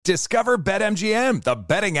Discover BetMGM, the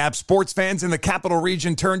betting app sports fans in the capital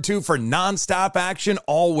region turn to for nonstop action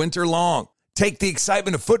all winter long. Take the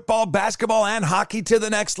excitement of football, basketball, and hockey to the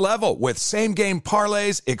next level with same-game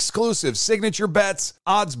parlays, exclusive signature bets,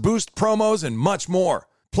 odds boost promos, and much more.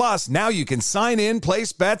 Plus, now you can sign in,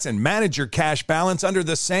 place bets, and manage your cash balance under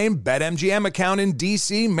the same BetMGM account in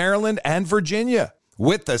D.C., Maryland, and Virginia.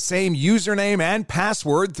 With the same username and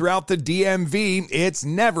password throughout the DMV, it's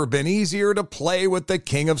never been easier to play with the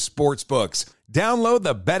king of sportsbooks. Download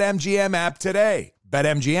the BetMGM app today.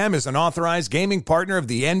 BetMGM is an authorized gaming partner of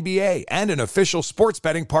the NBA and an official sports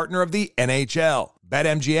betting partner of the NHL.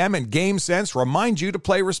 BetMGM and GameSense remind you to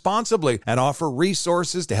play responsibly and offer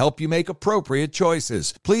resources to help you make appropriate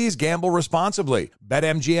choices. Please gamble responsibly.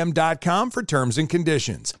 BetMGM.com for terms and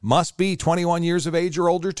conditions. Must be 21 years of age or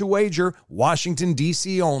older to wager. Washington,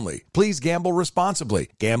 D.C. only. Please gamble responsibly.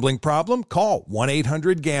 Gambling problem? Call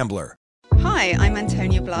 1-800-GAMBLER. Hi, I'm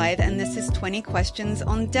Antonia Blythe, and this is 20 Questions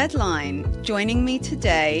on Deadline. Joining me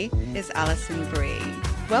today is Alison Brie.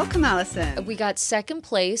 Welcome, Alison. We got second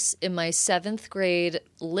place in my 7th grade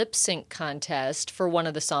lip sync contest for one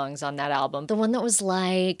of the songs on that album. The one that was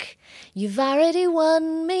like, "You've already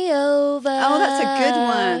won me over." Oh, that's a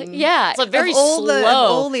good one. Yeah. It's like very slow. Of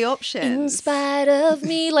all the options. In spite of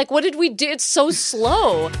me. Like, what did we do? It's so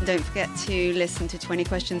slow. Don't forget to listen to 20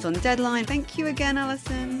 Questions on Deadline. Thank you again,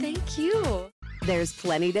 Alison. Thank you. There's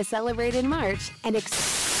plenty to celebrate in March and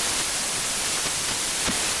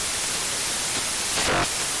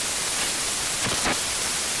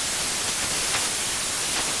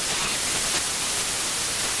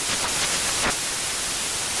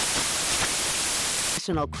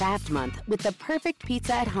National Craft Month with the perfect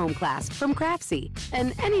pizza at home class from Craftsy.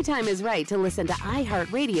 And anytime is right to listen to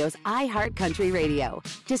iHeartRadio's iHeartCountry Radio.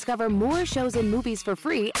 Discover more shows and movies for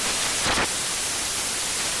free.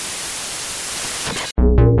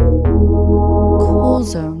 Cool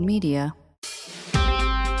Zone Media.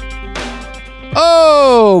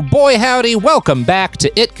 Oh, boy howdy, welcome back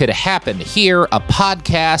to It Could Happen Here, a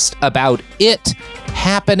podcast about it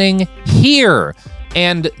happening here.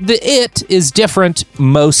 And the it is different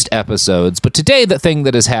most episodes, but today the thing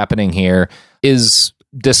that is happening here is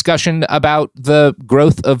discussion about the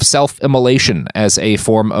growth of self-immolation as a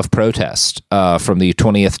form of protest from the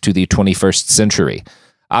 20th to the 21st century.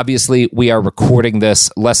 Obviously, we are recording this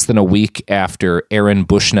less than a week after Aaron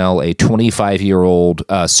Bushnell, a 25-year-old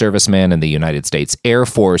serviceman in the United States Air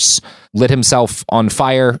Force, lit himself on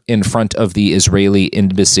fire in front of the Israeli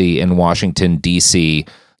embassy in Washington, D.C.,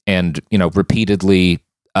 and, repeatedly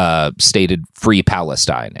stated "Free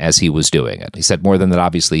Palestine" as he was doing it. He said more than that.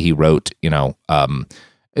 Obviously, he wrote,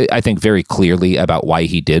 I think very clearly about why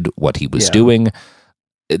he did what he was doing.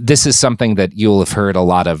 This is something that you'll have heard a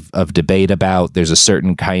lot of debate about. There's a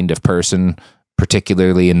certain kind of person,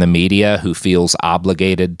 particularly in the media, who feels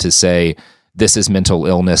obligated to say this is mental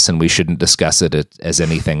illness and we shouldn't discuss it as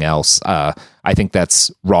anything else. I think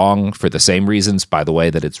that's wrong for the same reasons, by the way,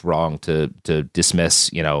 that it's wrong to dismiss,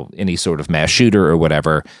 any sort of mass shooter or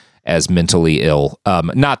whatever as mentally ill.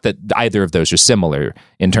 Not that either of those are similar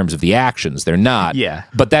in terms of the actions. They're not. Yeah.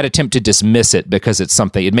 But that attempt to dismiss it because it's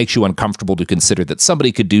something, it makes you uncomfortable to consider that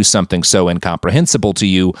somebody could do something so incomprehensible to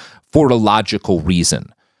you for a logical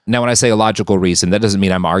reason. Now, when I say a logical reason, that doesn't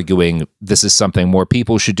mean I'm arguing this is something more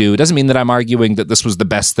people should do. It doesn't mean that I'm arguing that this was the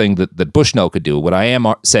best thing that Bushnell could do. What I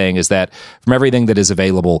am saying is that from everything that is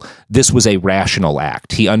available, this was a rational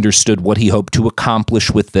act. He understood what he hoped to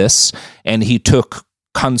accomplish with this, and he took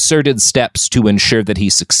concerted steps to ensure that he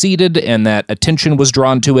succeeded and that attention was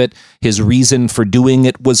drawn to it. His reason for doing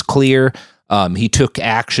it was clear. He took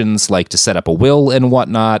actions like to set up a will and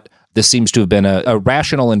whatnot. This seems to have been a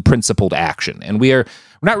rational and principled action. And we're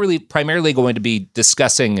not really primarily going to be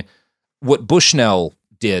discussing what Bushnell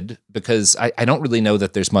did, because I don't really know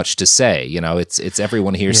that there's much to say. It's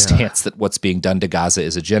everyone here's stance that what's being done to Gaza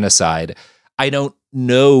is a genocide. I don't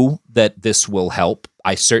know that this will help.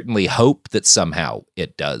 I certainly hope that somehow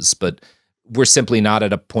it does, but we're simply not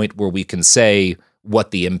at a point where we can say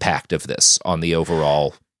what the impact of this on the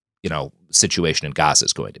overall, situation in Gaza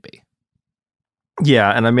is going to be.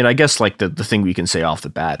 Yeah, and I mean, I guess like the thing we can say off the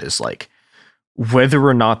bat is like whether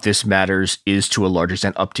or not this matters is to a large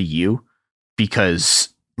extent up to you, because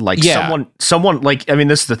like someone like, I mean,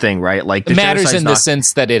 this is the thing, right? Like it matters in the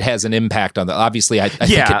sense that it has an impact on the, obviously I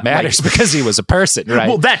think it matters because he was a person, right?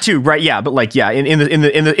 Well, that too, right? Yeah, but like,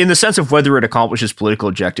 in the sense of whether it accomplishes political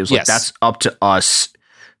objectives, like that's up to us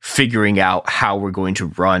figuring out how we're going to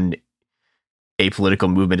run a political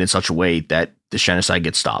movement in such a way that the genocide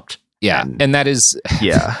gets stopped. Yeah, and that is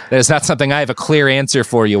not something I have a clear answer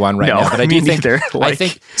for you on now. But I do think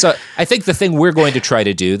I think the thing we're going to try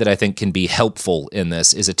to do that I think can be helpful in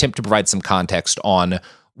this is attempt to provide some context on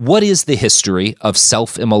what is the history of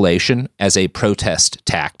self-immolation as a protest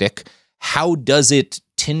tactic. How does it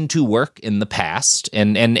tend to work in the past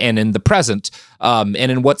and in the present, and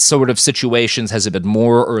in what sort of situations has it been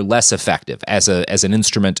more or less effective as an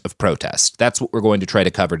instrument of protest? That's what we're going to try to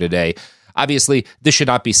cover today. Obviously, this should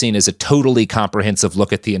not be seen as a totally comprehensive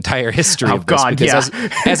look at the entire history of this, because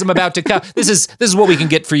as I'm about to cover, this is what we can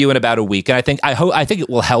get for you in about a week, and I think it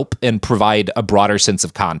will help and provide a broader sense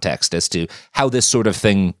of context as to how this sort of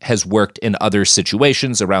thing has worked in other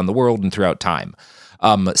situations around the world and throughout time.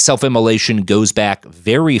 Self-immolation goes back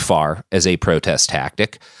very far as a protest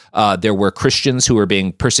tactic. There were Christians who were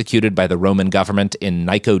being persecuted by the Roman government in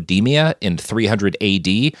Nicomedia in 300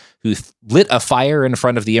 AD who lit a fire in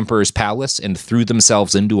front of the emperor's palace and threw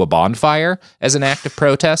themselves into a bonfire as an act of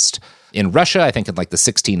protest. In Russia, I think in like the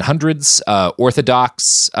 1600s,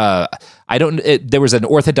 Orthodox, there was an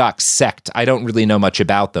Orthodox sect. I don't really know much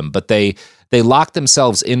about them, but they locked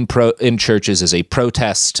themselves in churches as a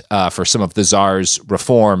protest for some of the Tsar's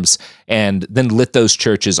reforms, and then lit those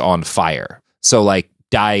churches on fire. So, like,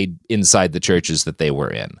 died inside the churches that they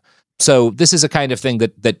were in. So this is a kind of thing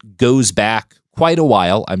that goes back quite a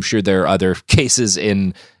while. I'm sure there are other cases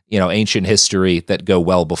in ancient history that go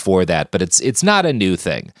well before that, but it's not a new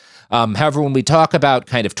thing. However, when we talk about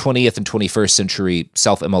kind of 20th and 21st century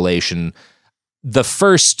self-immolation, the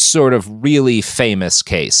first sort of really famous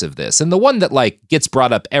case of this, and the one that like gets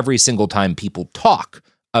brought up every single time people talk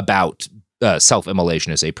about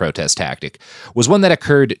self-immolation as a protest tactic, was one that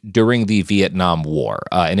occurred during the Vietnam War,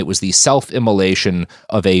 and it was the self-immolation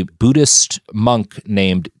of a Buddhist monk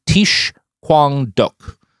named Thich Quang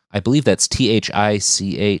Duc. I believe that's Thich.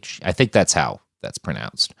 I think that's how that's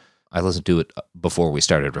pronounced. I listened to it before we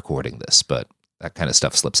started recording this, but that kind of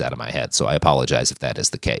stuff slips out of my head, so I apologize if that is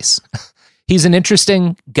the case. He's an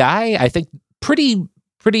interesting guy. I think pretty.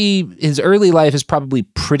 His early life is probably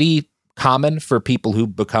pretty common for people who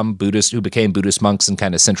became Buddhist monks in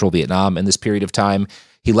kind of central Vietnam in this period of time.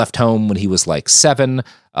 He left home when he was like 7.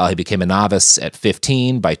 He became a novice at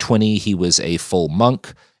 15. By 20, he was a full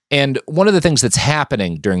monk. And one of the things that's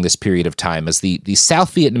happening during this period of time is the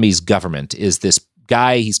South Vietnamese government is this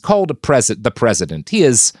guy. He's called the president. He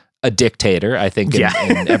is a dictator, I think,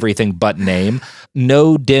 in everything but name.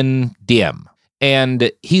 No Dinh Diem.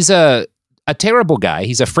 And he's a terrible guy.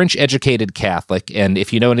 He's a French-educated Catholic, and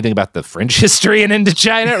if you know anything about the French history in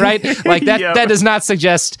Indochina, right, like that does not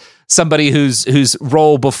suggest somebody whose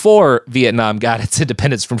role before Vietnam got its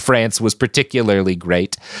independence from France was particularly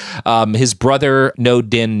great. His brother, No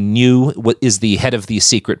Dinh Nhu, is the head of the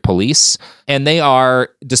secret police, and they are,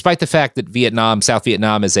 despite the fact that South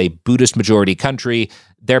Vietnam is a Buddhist majority country,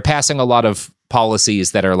 they're passing a lot of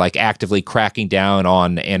policies that are like actively cracking down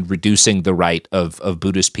on and reducing the right of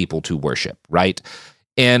Buddhist people to worship, right?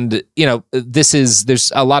 And,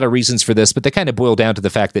 there's a lot of reasons for this, but they kind of boil down to the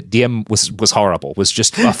fact that Diem was horrible, was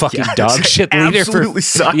just a fucking dog shit leader. Absolutely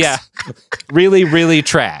sucks. Yeah, really, really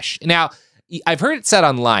trash. Now, I've heard it said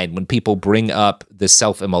online when people bring up the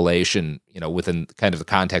self-immolation, within kind of the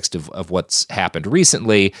context of what's happened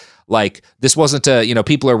recently, like this wasn't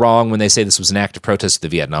people are wrong when they say this was an act of protest of the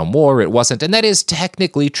Vietnam War. It wasn't. And that is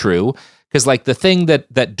technically true, because like the thing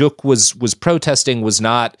that Duc was protesting was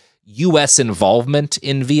not U.S. involvement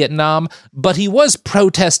in Vietnam, but he was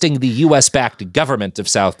protesting the U.S.-backed government of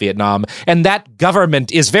South Vietnam, and that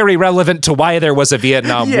government is very relevant to why there was a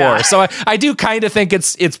Vietnam War. So I do kind of think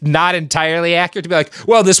it's not entirely accurate to be like,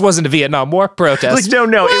 well, this wasn't a Vietnam War protest. Like,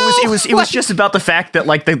 no, it was just about the fact that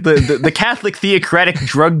like the Catholic theocratic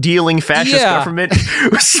drug dealing fascist government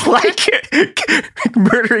was like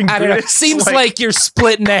murdering Buddhists. Seems like you're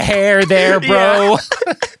splitting a hair there, bro.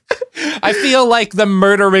 Yeah. I feel like the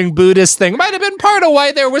murdering Buddhist thing might have been part of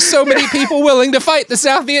why there were so many people willing to fight the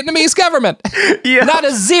South Vietnamese government. Yeah. Not a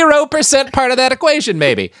 0% part of that equation,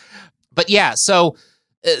 maybe. But yeah, so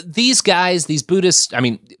these guys, these Buddhists,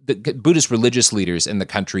 the Buddhist religious leaders in the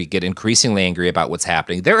country get increasingly angry about what's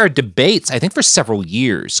happening. There are debates, I think, for several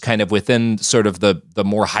years, kind of within sort of the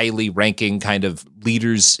more highly ranking kind of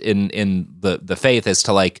leaders in the faith as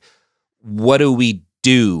to like, what do we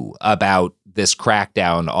do about this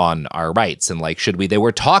crackdown on our rights? And like, should we? They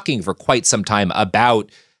were talking for quite some time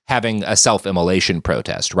about having a self-immolation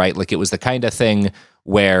protest, right? Like it was the kind of thing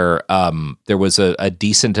where there was a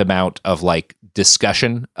decent amount of like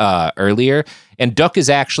discussion earlier. And Duck is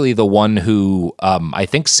actually the one who I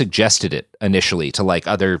think suggested it initially to like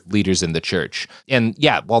other leaders in the church. And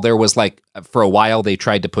yeah, while there was like for a while they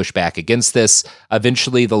tried to push back against this,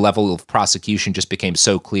 eventually the level of prosecution just became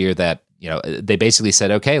so clear that, you know, they basically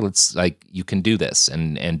said, okay, let's like, you can do this.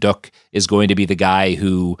 And Duck is going to be the guy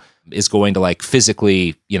who is going to like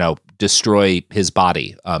physically, you know, destroy his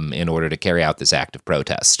body in order to carry out this act of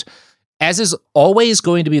protest. As is always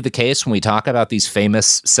going to be the case when we talk about these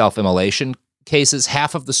famous self-immolation cases,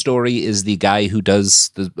 half of the story is the guy who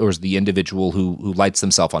does or is the individual who lights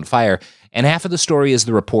themselves on fire, and half of the story is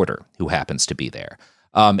the reporter who happens to be there.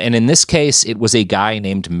 And in this case, it was a guy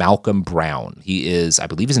named Malcolm Brown. He is, I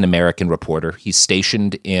believe, he's an American reporter. He's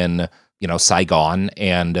stationed in, you know, Saigon,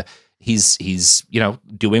 and he's you know,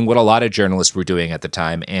 doing what a lot of journalists were doing at the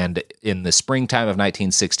time. And in the springtime of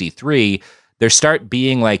 1963, there start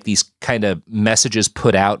being like these kind of messages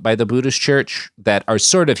put out by the Buddhist church that are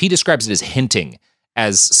sort of, he describes it as hinting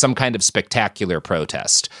as some kind of spectacular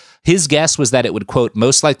protest. His guess was that it would, quote,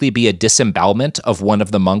 most likely be a disembowelment of one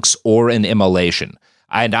of the monks or an immolation.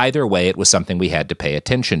 And either way, it was something we had to pay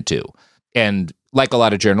attention to. And like a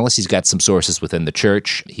lot of journalists, he's got some sources within the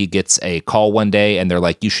church. He gets a call one day and they're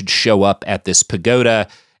like, you should show up at this pagoda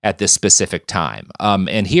at this specific time.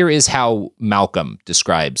 And here is how Malcolm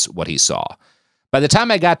describes what he saw. By the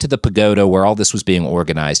time I got to the pagoda where all this was being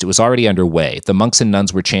organized, it was already underway. The monks and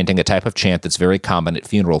nuns were chanting a type of chant that's very common at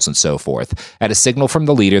funerals and so forth. At a signal from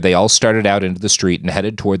the leader, they all started out into the street and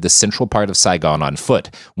headed toward the central part of Saigon on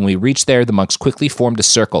foot. When we reached there, the monks quickly formed a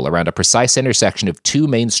circle around a precise intersection of two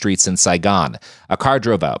main streets in Saigon. A car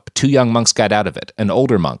drove up. Two young monks got out of it. An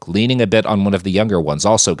older monk, leaning a bit on one of the younger ones,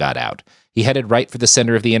 also got out. He headed right for the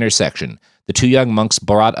center of the intersection. The two young monks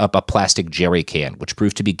brought up a plastic jerry can, which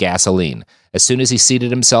proved to be gasoline. As soon as he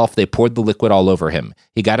seated himself, they poured the liquid all over him.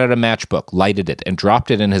 He got out a matchbook, lighted it, and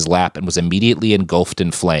dropped it in his lap and was immediately engulfed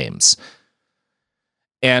in flames.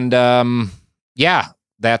 And, yeah,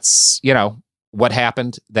 that's, you know, what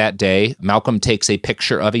happened that day. Malcolm takes a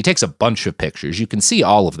bunch of pictures. You can see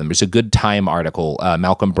all of them. There's a Good Time article,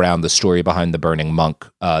 Malcolm Brown, The Story Behind the Burning Monk,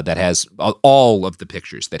 that has all of the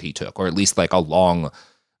pictures that he took, or at least like a long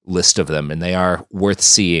list of them, and they are worth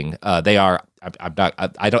seeing. They are.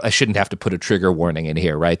 I shouldn't have to put a trigger warning in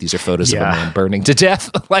here, right? These are photos of a man burning to death.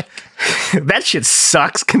 Like that shit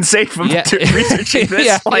sucks. Can say from researching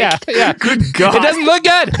this. Good God, it doesn't look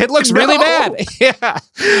good. It looks really bad. Yeah.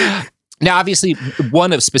 Now, obviously,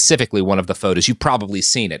 one of the photos, you've probably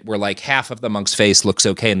seen it, where like half of the monk's face looks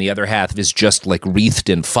okay and the other half is just like wreathed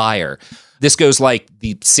in fire. This goes like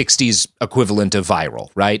the 60s equivalent of viral,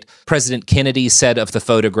 right? President Kennedy said of the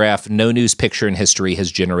photograph, no news picture in history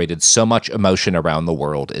has generated so much emotion around the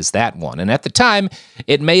world as that one. And at the time,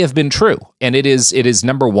 it may have been true. And it is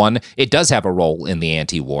number one, it does have a role in the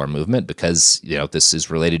anti-war movement because, you know, this is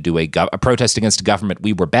related to a protest against a government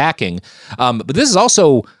we were backing. But this is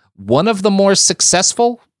also one of the more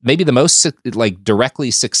successful, maybe the most like directly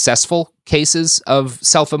successful cases of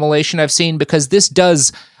self-immolation I've seen, because this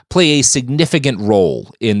does play a significant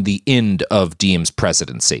role in the end of Diem's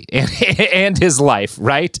presidency and his life,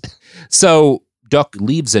 right? So Duck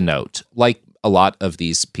leaves a note, like a lot of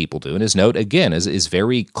these people do. And his note, again, is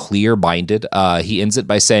very clear-minded. He ends it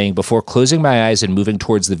by saying, before closing my eyes and moving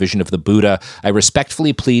towards the vision of the Buddha, I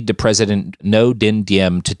respectfully plead to President No Din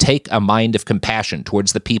Diem to take a mind of compassion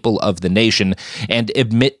towards the people of the nation and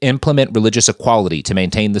implement religious equality to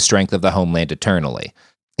maintain the strength of the homeland eternally.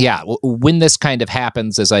 Yeah, when this kind of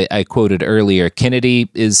happens, as I quoted earlier, Kennedy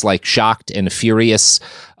is like shocked and furious.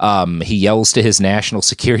 He yells to his national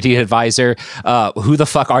security advisor, who the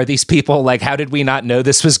fuck are these people? Like, how did we not know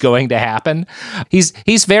this was going to happen? He's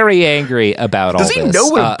very angry about all this. Does he know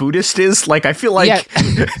what a Buddhist is? Like, I feel like,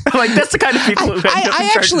 like that's the kind of people who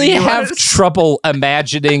I actually have trouble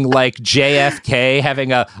imagining like JFK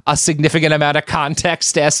having a significant amount of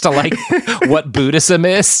context as to like what Buddhism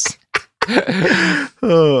is.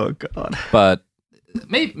 Oh God! But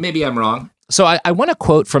maybe I'm wrong. So I want to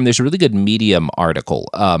quote from this really good Medium article,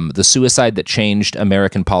 "The Suicide That Changed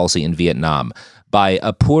American Policy in Vietnam" by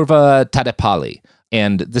Apurva Tadepalli,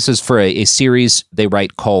 and this is for a series they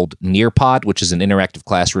write called Nearpod, which is an interactive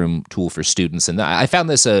classroom tool for students. And I found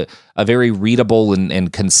this a very readable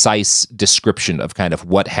and concise description of kind of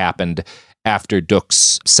what happened after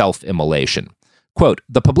Duck's self-immolation. Quote,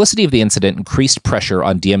 the publicity of the incident increased pressure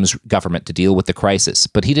on Diem's government to deal with the crisis,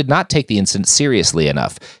 but he did not take the incident seriously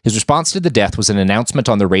enough. His response to the death was an announcement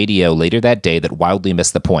on the radio later that day that wildly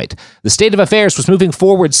missed the point. The state of affairs was moving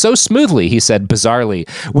forward so smoothly, he said bizarrely,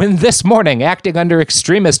 when this morning, acting under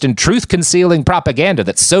extremist and truth-concealing propaganda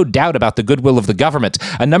that sowed doubt about the goodwill of the government,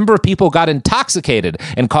 a number of people got intoxicated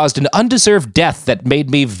and caused an undeserved death that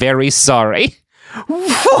made me very sorry. Okay,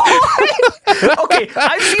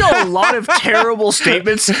 I feel a lot of terrible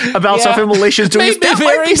statements about self-immolations doing this. That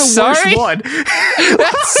might be the worst one.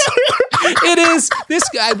 It is. This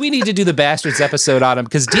guy, we need to do the Bastards episode on him,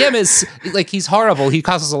 because Diem is, like, he's horrible. He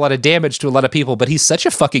causes a lot of damage to a lot of people, but he's such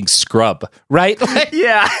a fucking scrub, right? Like,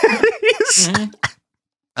 yeah.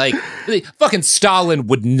 Like, fucking Stalin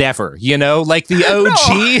would never, you know? Like, the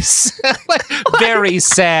OGs. No. Like, very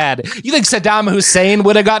sad. You think Saddam Hussein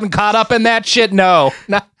would have gotten caught up in that shit? No.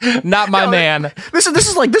 Not my man. This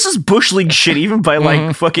is Bush League shit, even by,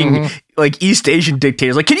 like, fucking, like, East Asian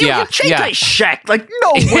dictators. Like, can you get Chiang Kai-shek? Like,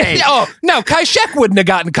 no way. Oh, no, Kai-shek wouldn't have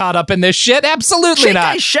gotten caught up in this shit. Absolutely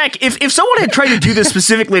not. Chiang Kai-shek, if someone had tried to do this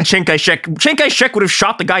specifically in Chiang Kai-shek would have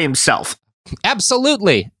shot the guy himself.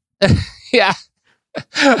 Absolutely. Yeah.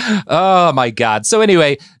 Oh my God. So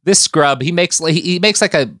anyway, this scrub, he makes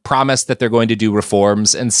like a promise that they're going to do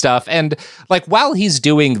reforms and stuff. And like, while he's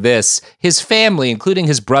doing this, his family, including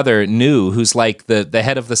his brother Nu, who's like the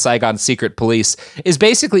head of the Saigon secret police, is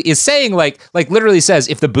saying like literally says,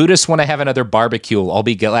 if the Buddhists want to have another barbecue, I'll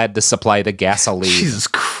be glad to supply the gasoline. Jesus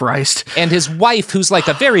Christ. And his wife, who's like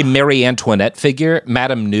a very Marie Antoinette figure,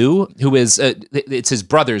 Madame Nu, who is, it's his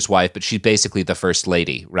brother's wife, but she's basically the first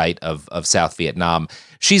lady, right, of South Vietnam.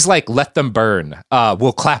 She's like, let them burn.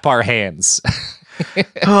 We'll clap our hands.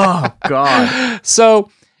 Oh, God.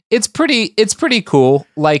 So it's pretty cool.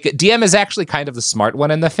 Like, Diem is actually kind of the smart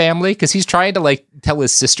one in the family, because he's trying to like tell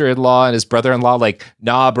his sister-in-law and his brother-in-law, like,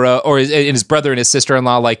 nah, bro, or his brother and his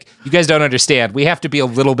sister-in-law, like, you guys don't understand. We have to be a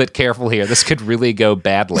little bit careful here. This could really go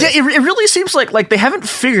badly. Yeah, it really seems like they haven't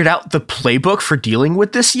figured out the playbook for dealing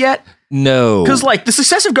with this yet. No. Because, like, the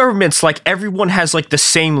successive governments, like, everyone has, like, the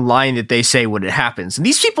same line that they say when it happens. And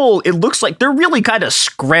these people, it looks like they're really kind of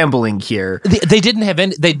scrambling here.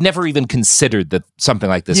 They'd never even considered that something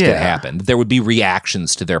like this could happen. There would be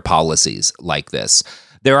reactions to their policies like this.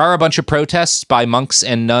 There are a bunch of protests by monks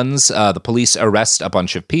and nuns. The police arrest a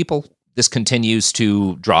bunch of people. This continues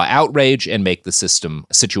to draw outrage and make the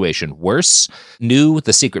situation worse. Nu,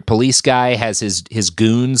 the secret police guy, has his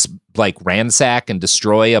goons like ransack and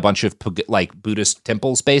destroy a bunch of like Buddhist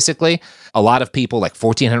temples, basically. A lot of people, like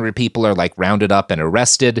 1,400 people, are like rounded up and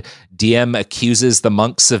arrested. Diem accuses the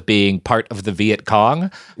monks of being part of the Viet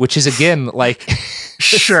Cong, which is, again, like...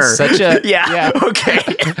 Sure. Such a... Yeah. Okay.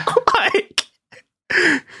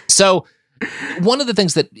 So... one of the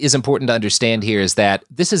things that is important to understand here is that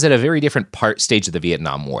this is at a very different stage of the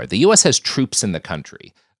Vietnam War. The U.S. has troops in the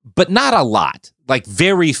country, but not a lot, like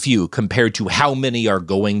very few compared to how many are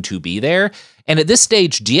going to be there. And at this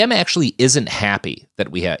stage, Diem actually isn't happy that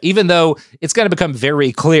we have, even though it's going to become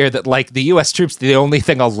very clear that like the U.S. troops are the only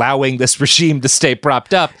thing allowing this regime to stay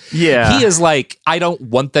propped up. Yeah. He is like, I don't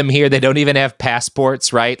want them here. They don't even have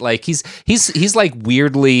passports, right? Like he's like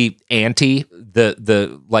weirdly anti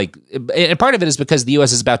the like, and part of it is because the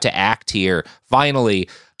U.S. is about to act here finally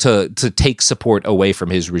to take support away from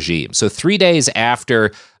his regime. So 3 days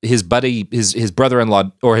after his buddy, his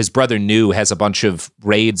brother-in-law, or his brother Nu has a bunch of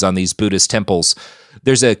raids on these Buddhist temples,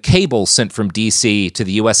 there's a cable sent from DC to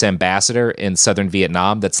the U.S. ambassador in southern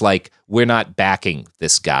Vietnam that's like, we're not backing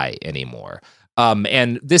this guy anymore.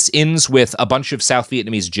 And this ends with a bunch of South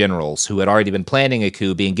Vietnamese generals who had already been planning a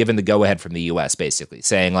coup being given the go-ahead from the U.S., basically,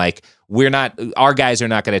 saying, like, our guys are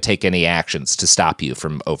not going to take any actions to stop you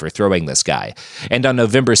from overthrowing this guy. And on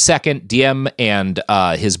November 2nd, Diem and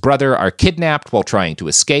his brother are kidnapped while trying to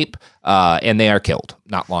escape, and they are killed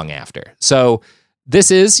not long after. So this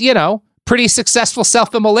is, pretty successful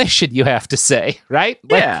self-immolation, you have to say, right?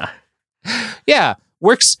 Yeah. Yeah.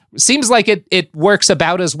 Seems like it works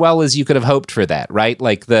about as well as you could have hoped for that, right?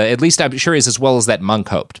 Like at least I'm sure is as well as that monk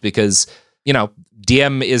hoped, because,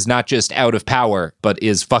 Diem is not just out of power, but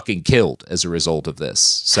is fucking killed as a result of this.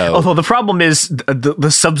 So, although the problem is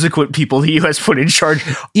the subsequent people the U.S. put in charge,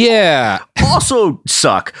 also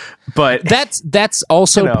suck. But that's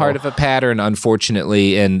also part of a pattern,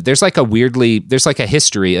 unfortunately. And there's like a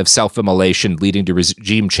history of self-immolation leading to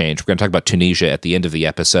regime change. We're going to talk about Tunisia at the end of the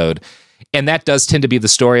episode. And that does tend to be the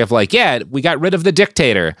story of like, yeah, we got rid of the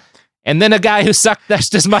dictator, and then a guy who sucked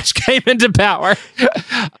just as much came into power.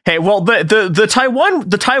 Hey, well, the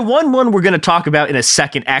Taiwan one we're going to talk about in a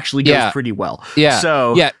second actually goes pretty well. Yeah.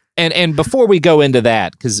 So yeah. And before we go into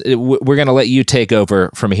that, because we're going to let you take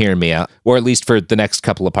over from here, Mia, or at least for the next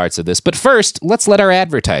couple of parts of this. But first, let's let our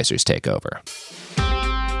advertisers take over.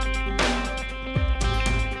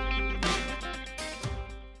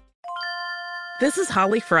 This is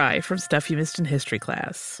Holly Fry from Stuff You Missed in History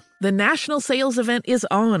class. The national sales event is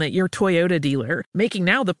on at your Toyota dealer, making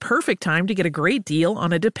now the perfect time to get a great deal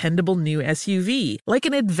on a dependable new SUV, like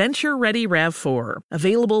an adventure-ready RAV4.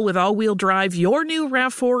 Available with all-wheel drive, your new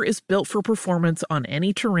RAV4 is built for performance on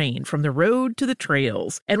any terrain, from the road to the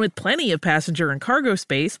trails. And with plenty of passenger and cargo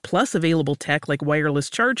space, plus available tech like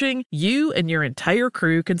wireless charging, you and your entire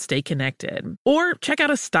crew can stay connected. Or check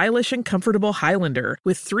out a stylish and comfortable Highlander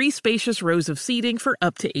with 3 spacious rows of seating for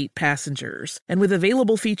up to 8 passengers. And with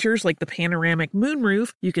available features like the panoramic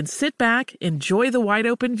moonroof, you can sit back, enjoy the wide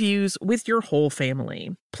open views with your whole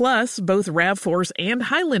family. Plus, both RAV4s and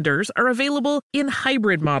Highlanders are available in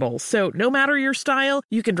hybrid models, so no matter your style,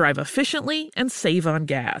 you can drive efficiently and save on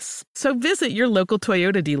gas. So visit your local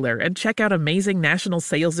Toyota dealer and check out amazing national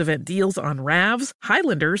sales event deals on RAVs,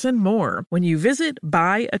 Highlanders, and more when you visit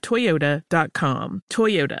buyatoyota.com.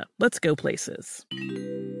 Toyota, let's go places.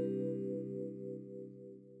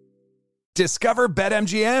 Discover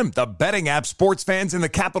BetMGM, the betting app sports fans in the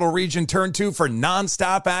capital region turn to for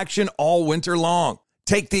nonstop action all winter long.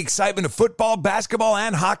 Take the excitement of football, basketball,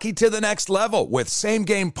 and hockey to the next level with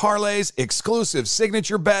same-game parlays, exclusive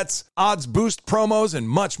signature bets, odds boost promos, and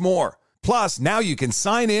much more. Plus, now you can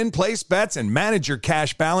sign in, place bets, and manage your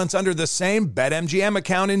cash balance under the same BetMGM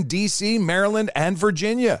account in D.C., Maryland, and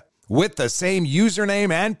Virginia. With the same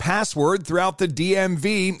username and password throughout the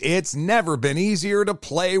DMV, it's never been easier to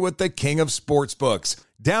play with the king of sportsbooks.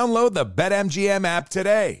 Download the BetMGM app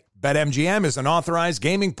today. BetMGM is an authorized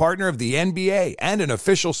gaming partner of the NBA and an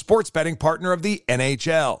official sports betting partner of the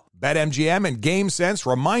NHL. BetMGM and GameSense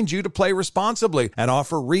remind you to play responsibly and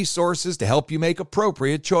offer resources to help you make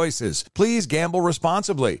appropriate choices. Please gamble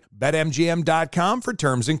responsibly. BetMGM.com for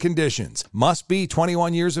terms and conditions. Must be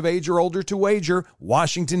 21 years of age or older to wager.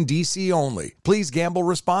 Washington, D.C. only. Please gamble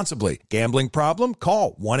responsibly. Gambling problem?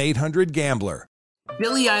 Call 1-800-GAMBLER.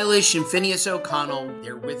 Billie Eilish and Phineas O'Connell,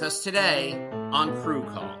 they're with us today on Crew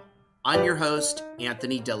Call. I'm your host,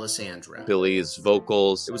 Anthony D'Alessandro. Billie's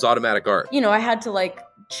vocals, it was automatic art. You know, I had to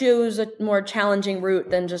choose a more challenging route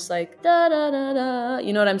than just da da da da.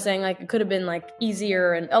 You know what I'm saying? It could have been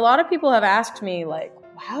easier. And a lot of people have asked me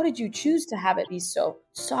how did you choose to have it be so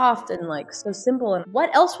soft and so simple? And what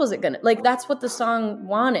else was it gonna that's what the song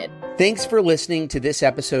wanted. Thanks for listening to this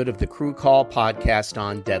episode of the Crew Call podcast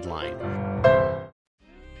on Deadline.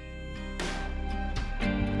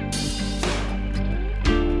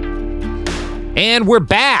 And we're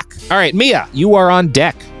back. All right, Mia, you are on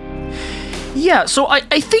deck. Yeah, so I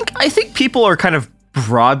think people are kind of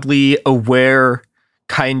broadly aware,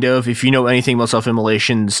 if you know anything about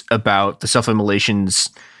self-immolations, about the self-immolations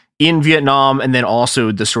in Vietnam, and then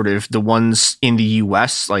also the ones in the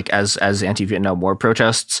US, as anti-Vietnam War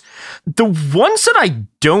protests. The ones that I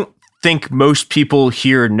don't think most people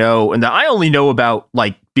here know, and that I only know about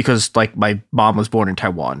because my mom was born in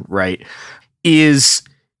Taiwan, right, is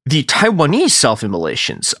the Taiwanese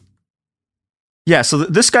self-immolations. Yeah, so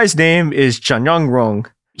this guy's name is Changyang Rong.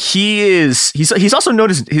 He's also known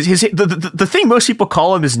as the thing most people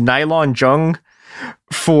call him is Nylon Jung,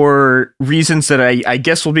 for reasons that I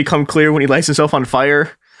guess will become clear when he lights himself on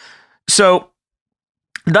fire. So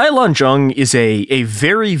Nylon Jung is a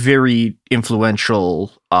very, very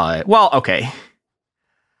influential I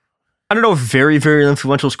don't know if very, very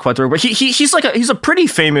influential is quite the word, but he's a pretty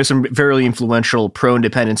famous and very influential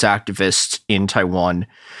pro-independence activist in Taiwan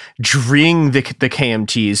during the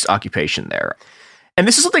KMT's occupation there. And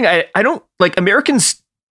this is something I don't Americans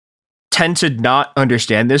tend to not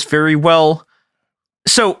understand this very well.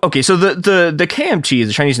 So the KMT,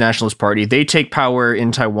 the Chinese Nationalist Party, they take power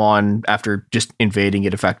in Taiwan after just invading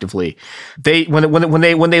it effectively. When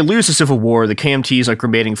they lose the civil war, the KMT's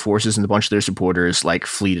remaining forces and a bunch of their supporters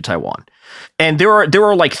flee to Taiwan. And there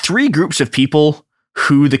are 3 groups of people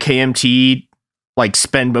who the KMT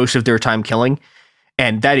spend most of their time killing.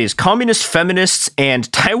 And that is communist feminists and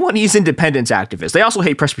Taiwanese independence activists. They also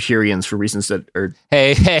hate Presbyterians for reasons that are...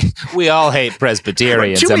 Hey, we all hate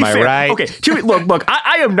Presbyterians, am I right? Okay, look,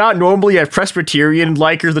 I am not normally a Presbyterian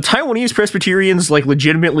liker. The Taiwanese Presbyterians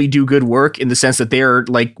legitimately do good work in the sense that they are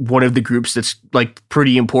one of the groups that's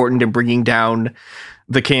pretty important in bringing down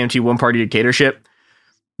the KMT one-party dictatorship.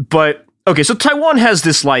 But, okay, so Taiwan has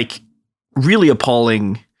this really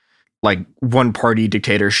appalling one-party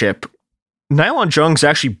dictatorship. Nylon Jung's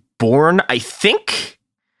actually born, I think,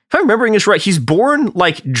 if I'm remembering this right, he's born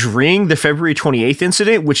during the February 28th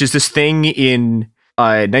incident, which is this thing in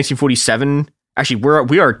 1947. Actually,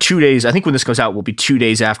 we are 2 days. I think when this goes out, we'll be 2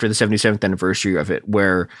 days after the 77th anniversary of it,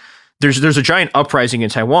 where there's a giant uprising in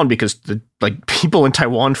Taiwan because the people in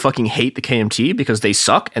Taiwan fucking hate the KMT because they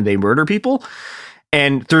suck and they murder people.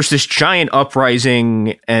 And there's this giant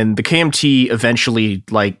uprising, and the KMT eventually,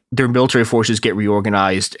 their military forces get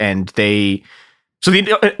reorganized, and so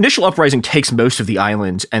the initial uprising takes most of the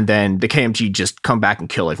island, and then the KMT just come back and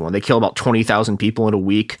kill everyone. They kill about 20,000 people in a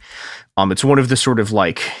week. It's one of the sort of one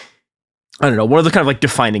of the kind of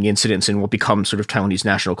defining incidents in what becomes sort of Taiwanese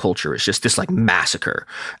national culture. Is just this massacre.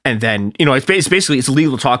 And then, it's basically, it's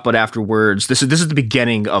illegal to talk about afterwards. This is the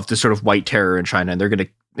beginning of the sort of white terror in China. And they're going to,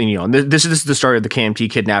 and this is the start of the KMT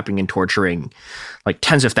kidnapping and torturing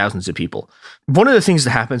tens of thousands of people. One of the things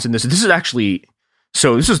that happens in this is actually,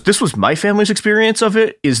 so this was my family's experience of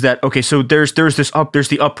it, is that, okay, so there's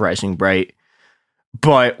the uprising, right?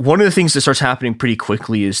 But one of the things that starts happening pretty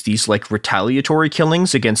quickly is these retaliatory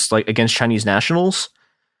killings against Chinese nationals.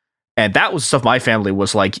 And that was stuff my family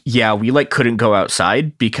was yeah, we couldn't go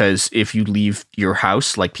outside because if you leave your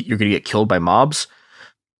house, you're going to get killed by mobs.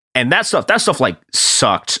 And that stuff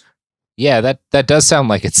sucked. Yeah, that does sound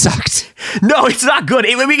like it sucked. No, it's not good.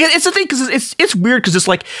 I mean, it's the thing, because it's weird, because it's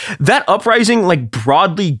that uprising,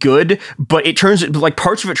 broadly good, but it turns,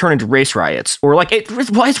 parts of it turn into race riots, or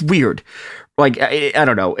it's weird. I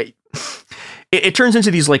don't know. It turns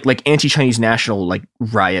into these anti-Chinese national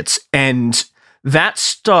riots, and that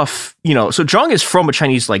stuff. So Zhang is from a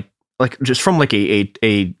Chinese just from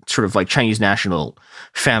a sort of Chinese national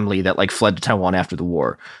family that fled to Taiwan after the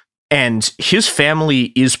war, and his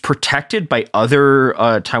family is protected by other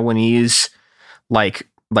Taiwanese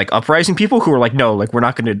uprising people who are no, we're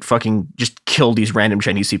not going to fucking just kill these random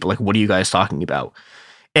Chinese people. What are you guys talking about?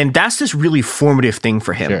 And that's this really formative thing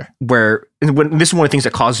for him, sure. where this is one of the things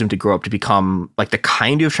that causes him to grow up to become the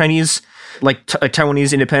kind of Chinese,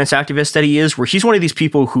 Taiwanese independence activist that he is, where he's one of these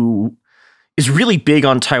people who is really big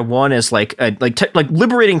on Taiwan as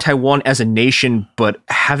liberating Taiwan as a nation, but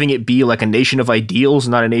having it be a nation of ideals,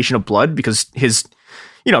 not a nation of blood, because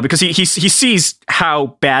because he sees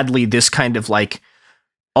how badly this kind of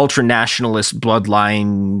ultra nationalist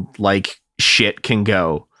bloodline shit can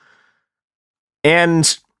go.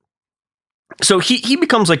 And so he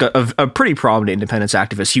becomes a pretty prominent independence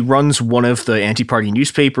activist. He runs one of the anti-party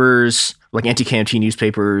newspapers, anti-KMT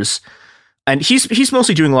newspapers, and he's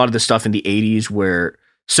mostly doing a lot of this stuff in the 80s, where,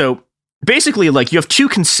 so basically you have two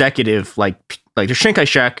consecutive there's Chiang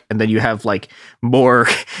Kai-shek, and then you have more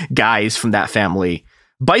guys from that family.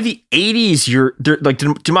 By the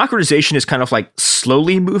 80s, democratization is kind of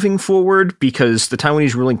slowly moving forward, because the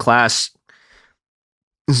Taiwanese ruling class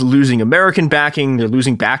is losing American backing. They're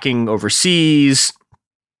losing backing overseas.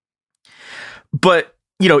 But,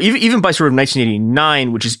 even by sort of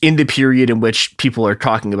 1989, which is in the period in which people are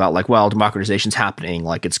talking about democratization's happening,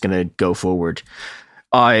 it's going to go forward.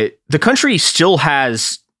 The country still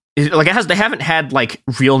has, they haven't had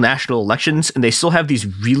real national elections, and they still have these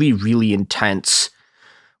really, really intense,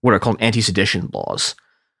 what are called anti-sedition laws.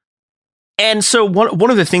 And so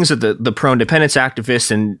one of the things that the pro-independence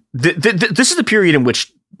activists, and this is the period in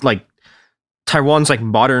which Taiwan's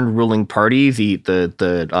modern ruling party,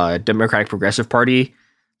 the Democratic Progressive Party,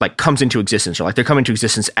 comes into existence, or they're coming into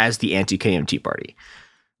existence as the anti-KMT party.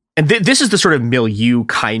 And this is the sort of milieu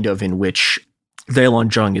kind of in which Leilon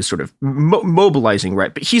Zheng is sort of mobilizing,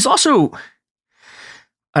 right? But he's also,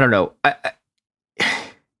 I don't know,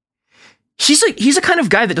 he's a kind of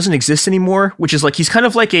guy that doesn't exist anymore, which is he's kind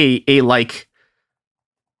of a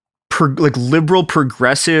liberal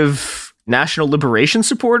progressive national liberation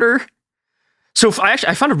supporter. So I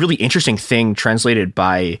found a really interesting thing translated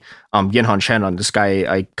by Yen-Han Chen, on this guy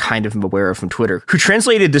I kind of am aware of from Twitter, who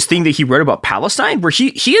translated this thing that he wrote about Palestine, where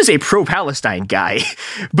he is a pro-Palestine guy.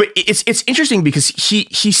 But it's interesting because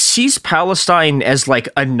he sees Palestine as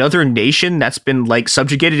another nation that's been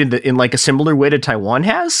subjugated in a similar way to Taiwan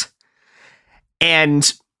has.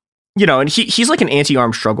 And, and he's an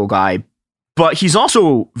anti-armed struggle guy, but he's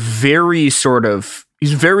also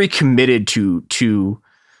he's very committed to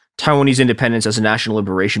Taiwanese independence as a national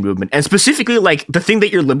liberation movement. And specifically, the thing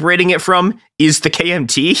that you're liberating it from is the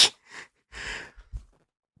KMT.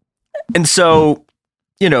 And so,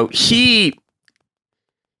 he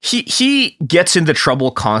gets into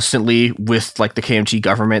trouble constantly with the KMT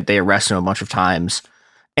government. They arrest him a bunch of times.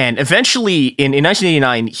 And eventually, in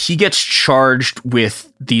 1989, he gets charged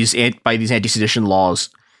with these anti-sedition laws.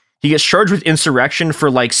 He gets charged with insurrection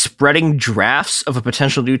for spreading drafts of a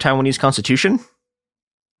potential new Taiwanese constitution.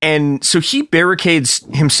 And so he barricades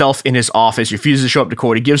himself in his office, refuses to show up to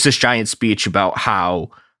court. He gives this giant speech about how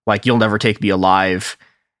you'll never take me alive.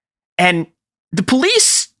 And the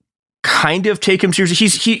police kind of take him seriously.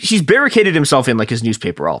 He's barricaded himself in like his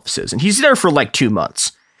newspaper offices, and he's there for like 2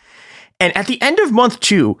 months. And at the end of month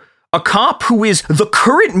 2, a cop who is the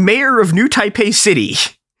current mayor of New Taipei City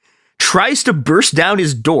tries to burst down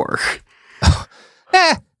his door.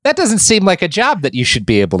 That doesn't seem like a job that you should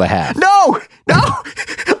be able to have. No.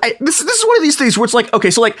 This is one of these things where it's like, okay,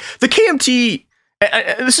 so like the KMT.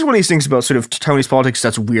 This is one of these things about sort of Taiwanese politics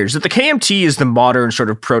that's weird, is that the KMT is the modern sort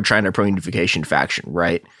of pro-China, pro-unification faction,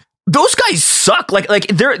 right? Those guys suck. Like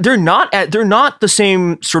they're not the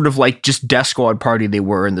same sort of like just death squad party they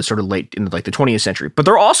were in the sort of the 20th century. But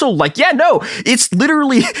they're also like, yeah, no, it's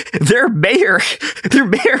literally their mayor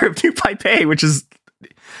of New Taipei, which is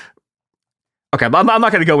okay. I'm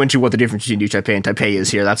not going to go into what the difference between New Taipei and Taipei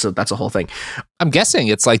is here. That's a whole thing. I'm guessing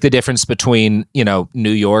it's like the difference between,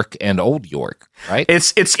 New York and Old York, right?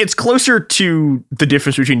 It's closer to the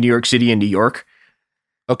difference between New York City and New York.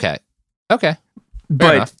 Okay.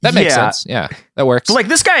 But that makes sense. Yeah, that works. Like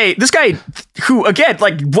this guy who again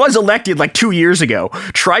like was elected like 2 years ago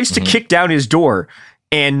tries to kick down his door,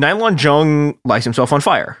 and Nylon Jung lights himself on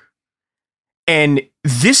fire. And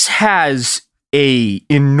this has a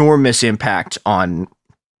enormous impact on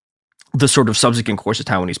the sort of subsequent course of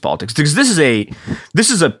Taiwanese politics, because this is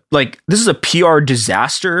a PR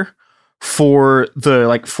disaster for the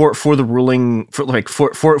like for the ruling for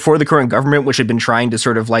the current government, which had been trying to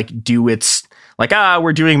sort of like do its like,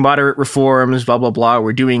 we're doing moderate reforms, blah, blah, blah.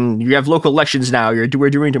 You have local elections now. We're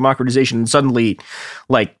doing democratization. And suddenly,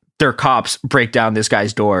 like, their cops break down this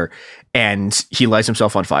guy's door and he lights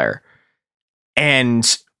himself on fire. And,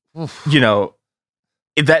 that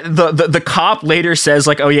the cop later says,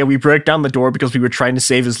 like, oh, yeah, we broke down the door because we were trying to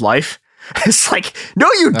save his life. It's like, no,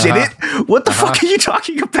 you didn't. What the fuck are you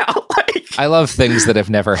talking about? Like, I love things that have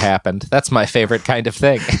never happened. That's my favorite kind of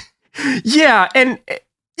thing. Yeah. And,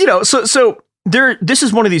 so this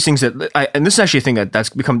is one of these things and this is actually a thing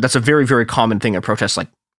that's a very, very common thing at protests like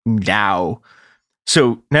now.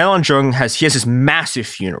 So Nylon Jung has this massive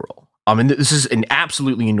funeral. And this is an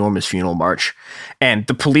absolutely enormous funeral march, and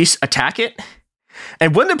the police attack it.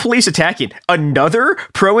 And when the police attack it, another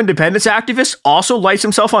pro-independence activist also lights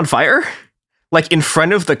himself on fire, like in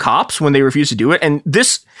front of the cops when they refuse to do it. And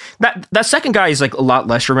that second guy is like a lot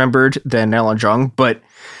less remembered than Nylon Jung, but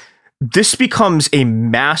this becomes a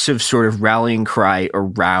massive sort of rallying cry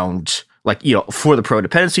around, like, for the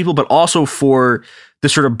pro-independence people, but also for the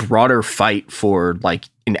sort of broader fight for like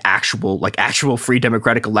actual free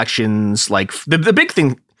democratic elections. Like the big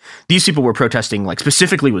thing these people were protesting, like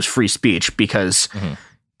specifically, was free speech, because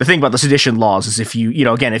the thing about the sedition laws is if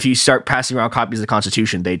if you start passing around copies of the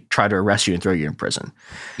Constitution, they try to arrest you and throw you in prison.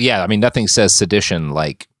 Yeah, I mean, nothing says sedition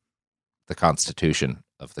like the Constitution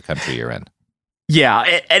of the country you're in.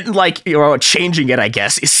 Yeah, and like, changing it, I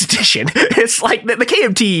guess, is sedition. It's like the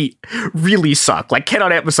KMT really suck. Like,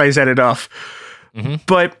 cannot emphasize that enough.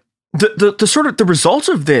 But the sort of the results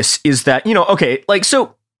of this is that, okay, like,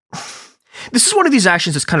 so this is one of these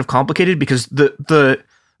actions that's kind of complicated, because the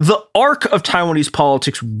arc of Taiwanese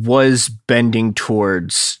politics was bending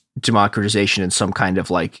towards democratization and some kind of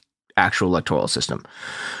like actual electoral system.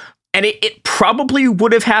 And it probably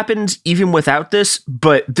would have happened even without this,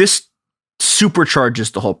 but this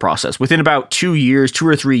supercharges the whole process. Within about 2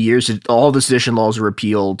 or 3 years, all the sedition laws are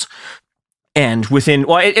repealed. And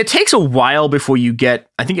it takes a while before you get,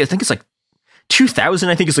 I think it's like 2000,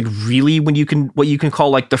 I think is like really when what you can call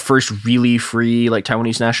like the first really free like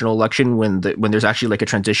Taiwanese national election, when there's actually like a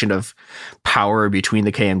transition of power between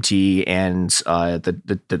the KMT and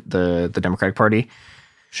the Democratic Party.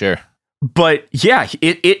 Sure. But yeah,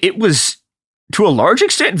 it was to a large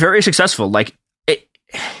extent very successful. Like,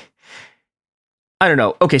 I don't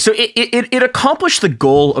know. Okay, so it accomplished the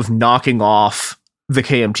goal of knocking off the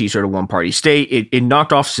KMT sort of one-party state. It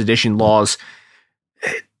knocked off sedition laws.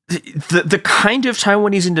 The kind of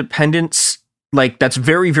Taiwanese independence, like, that's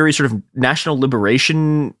very, very sort of national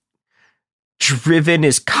liberation driven,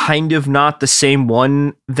 is kind of not the same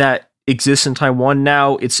one that exists in Taiwan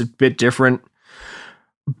now. It's a bit different.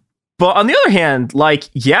 But on the other hand, like,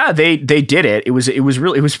 yeah, they did it. It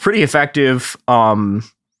was pretty effective.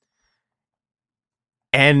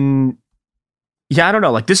 And yeah, I don't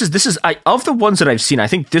know. Like, this is of the ones that I've seen, I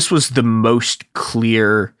think this was the most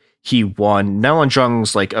clear he won. Nylon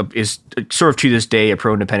Jung's like is sort of to this day a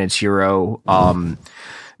pro-independence hero.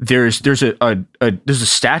 There's a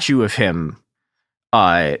statue of him.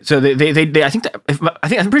 So they I think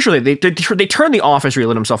I'm pretty sure they turned the office where he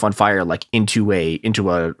lit himself on fire like into a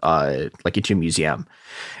museum.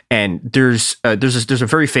 And there's a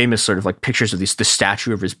very famous sort of like pictures of the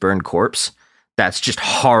statue of his burned corpse. That's just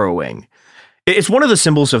harrowing. It's one of the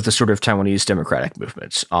symbols of the sort of Taiwanese democratic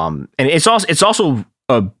movements. And it's also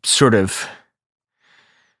a sort of,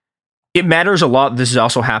 it matters a lot. This is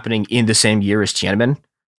also happening in the same year as Tiananmen.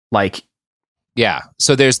 Like, yeah.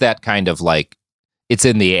 So there's that kind of like, it's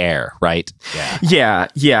in the air, right? Yeah.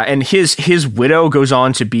 And his widow goes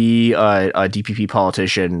on to be a DPP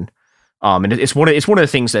politician. And it's one of the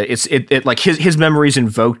things that it like his memories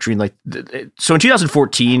invoked during like so in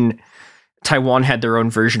 2014, Taiwan had their own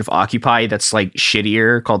version of Occupy that's like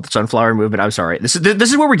shittier called the Sunflower Movement. I'm sorry. This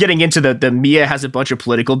is where we're getting into the Mia has a bunch of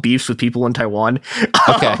political beefs with people in Taiwan.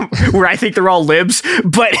 Okay. Where I think they're all libs,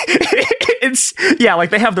 but it's like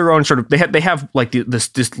they have their own sort of they have like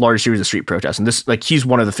this large series of street protests, and this like he's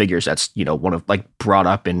one of the figures that's one of like brought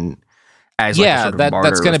up in as like a sort of martyr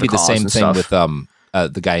that's going to be the same thing stuff. with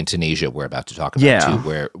the guy in Tunisia we're about to talk about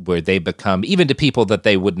too, where they become, even to people that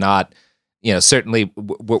they would not, certainly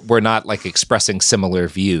we're not like expressing similar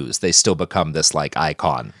views, they still become this like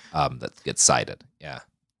icon that gets cited.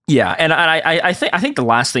 Yeah, and I think the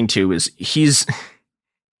last thing too is he's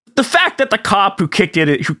the fact that the cop who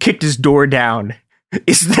kicked his door down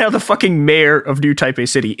is now the fucking mayor of New Taipei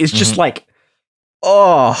City is just like,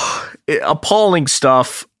 appalling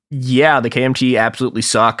stuff. Yeah, the KMT absolutely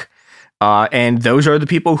suck. And those are the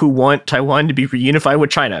people who want Taiwan to be reunified with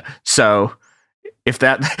China. So if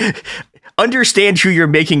that understand who you're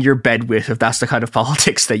making your bed with, if that's the kind of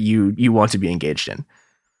politics that you want to be engaged in.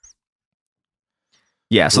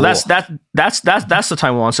 Yeah, so that's the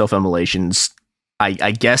Taiwan self-immolations.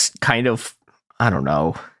 I guess kind of, I don't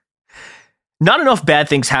know. Not enough bad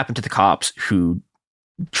things happen to the cops who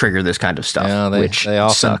trigger this kind of stuff. Yeah, they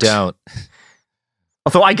often sucks. don't.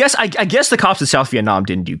 Although I guess the cops in South Vietnam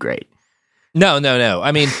didn't do great. No.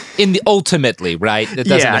 I mean, ultimately, right? It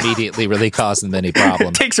doesn't immediately really cause them any problem.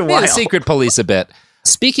 It takes a while. The secret police a bit.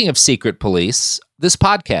 Speaking of secret police, this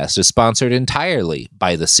podcast is sponsored entirely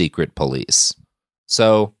by the secret police.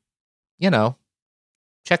 So,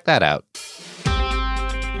 check that out.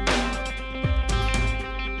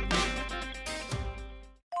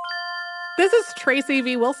 This is Tracy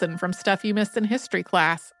V. Wilson from Stuff You Missed in History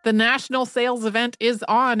Class. The national sales event is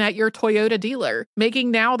on at your Toyota dealer, making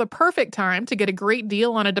now the perfect time to get a great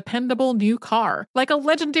deal on a dependable new car. Like a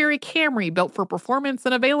legendary Camry built for performance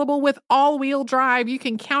and available with all-wheel drive, you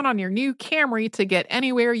can count on your new Camry to get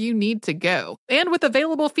anywhere you need to go. And with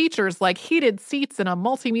available features like heated seats and a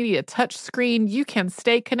multimedia touchscreen, you can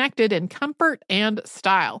stay connected in comfort and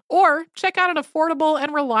style. Or check out an affordable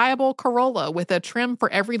and reliable Corolla with a trim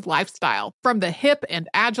for every lifestyle. From the hip and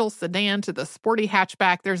agile sedan to the sporty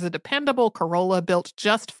hatchback, there's a dependable Corolla built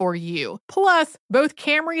just for you. Plus, both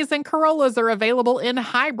Camrys and Corollas are available in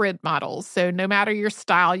hybrid models, so no matter your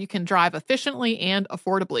style, you can drive efficiently and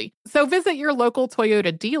affordably. So visit your local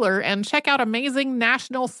Toyota dealer and check out amazing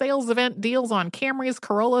national sales event deals on Camrys,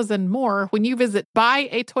 Corollas, and more when you visit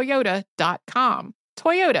buyatoyota.com.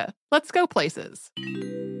 Toyota, let's go places.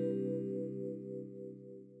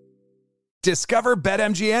 Discover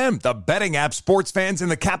BetMGM, the betting app sports fans in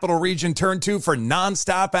the capital region turn to for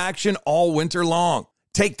nonstop action all winter long.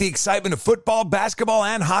 Take the excitement of football, basketball,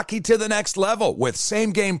 and hockey to the next level with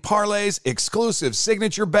same-game parlays, exclusive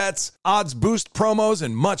signature bets, odds boost promos,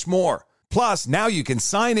 and much more. Plus, now you can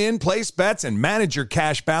sign in, place bets, and manage your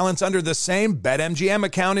cash balance under the same BetMGM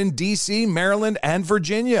account in D.C., Maryland, and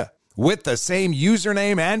Virginia. With the same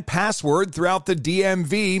username and password throughout the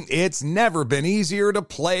DMV, it's never been easier to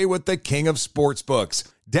play with the king of sportsbooks.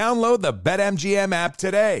 Download the BetMGM app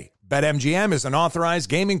today. BetMGM is an authorized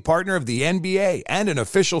gaming partner of the NBA and an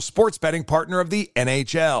official sports betting partner of the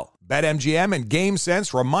NHL. BetMGM and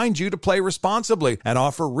GameSense remind you to play responsibly and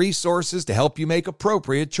offer resources to help you make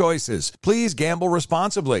appropriate choices. Please gamble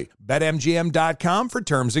responsibly. BetMGM.com for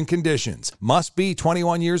terms and conditions. Must be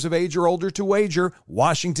 21 years of age or older to wager.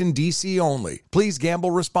 Washington, D.C. only. Please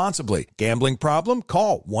gamble responsibly. Gambling problem?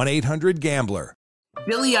 Call 1-800-GAMBLER.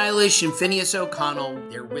 Billie Eilish and Phineas O'Connell,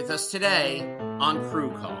 they're with us today on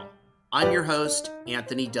Crew Call. I'm your host,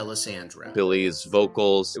 Anthony D'Alessandro. Billie's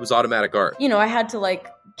vocals, it was automatic art. I had to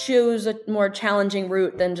choose a more challenging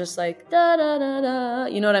route than just da da da da.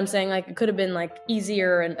 You know what I'm saying? It could have been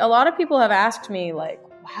easier. And a lot of people have asked me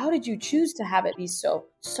how did you choose to have it be so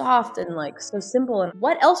soft and so simple? And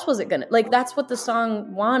what else was it gonna that's what the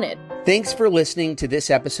song wanted. Thanks for listening to this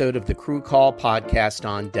episode of the Crew Call podcast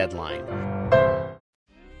on Deadline.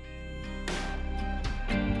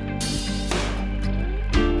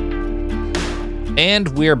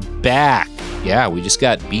 And we're back. Yeah, we just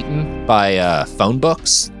got beaten by phone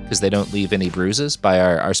books because they don't leave any bruises by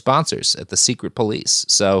our sponsors at the Secret Police.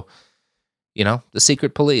 So, the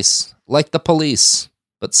Secret Police, like the police,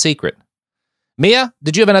 but secret. Mia,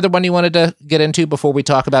 did you have another one you wanted to get into before we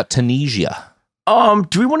talk about Tunisia?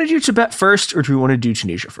 Do we want to do Tibet first, or do we want to do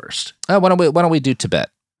Tunisia first? Why don't we do Tibet?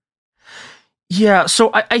 Yeah, so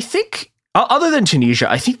I think, other than Tunisia,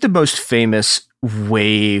 I think the most famous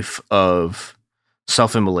wave of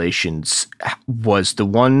self-immolations was the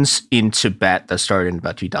ones in Tibet that started in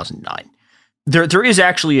about 2009. There is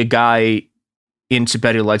actually a guy in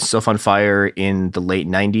Tibet who lights himself on fire in the late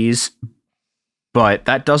 90s, but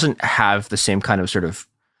that doesn't have the same kind of sort of...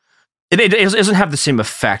 It doesn't have the same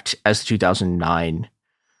effect as the 2009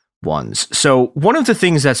 ones. So one of the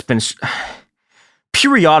things that's been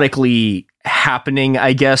periodically happening,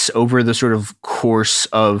 I guess, over the sort of course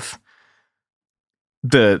of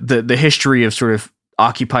the history of sort of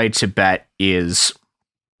occupied Tibet is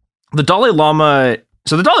the Dalai Lama.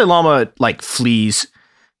 So the Dalai Lama like flees.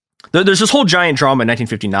 There's this whole giant drama in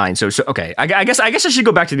 1959. So okay, I guess I should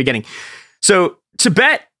go back to the beginning. So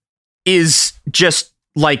Tibet is just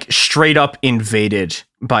like straight up invaded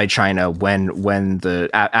by China when the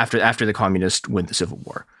after the communists win the civil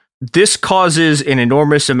war. This causes an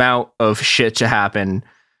enormous amount of shit to happen.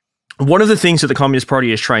 One of the things that the Communist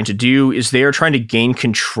Party is trying to do is they are trying to gain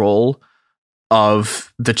control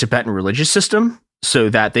of the Tibetan religious system so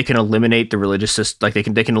that they can eliminate the religious system. Like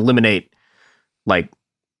they can eliminate like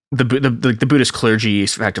the Buddhist clergy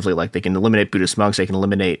effectively. Like they can eliminate Buddhist monks. They can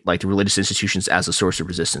eliminate like the religious institutions as a source of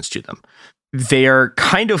resistance to them. They are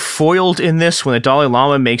kind of foiled in this when the Dalai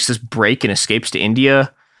Lama makes this break and escapes to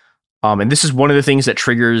India. And this is one of the things that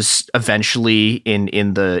triggers eventually in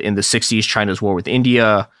the 60s China's war with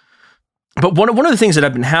India. But one of the things that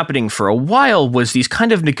have been happening for a while was these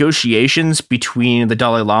kind of negotiations between the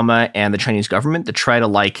Dalai Lama and the Chinese government to try to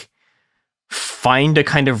like find a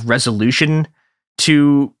kind of resolution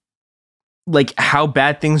to like how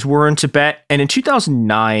bad things were in Tibet. And in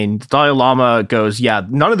 2009, the Dalai Lama goes, yeah,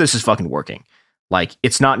 none of this is fucking working. Like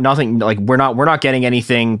it's nothing, like we're not getting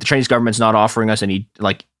anything. The Chinese government's not offering us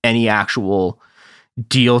any actual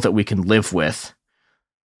deal that we can live with.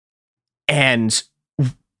 And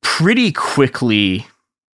pretty quickly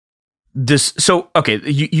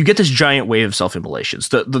you get this giant wave of self-immolations.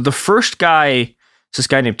 The first guy is this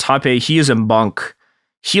guy named Taipei. He is a monk.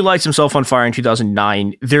 He lights himself on fire in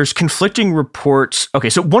 2009. There's conflicting reports. Okay,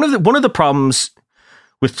 so one of the problems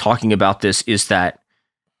with talking about this is that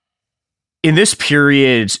in this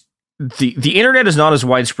period, the internet is not as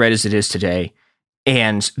widespread as it is today,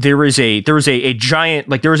 and there was a giant,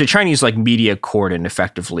 like there was a Chinese like media cordon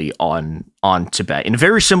effectively on Tibet in a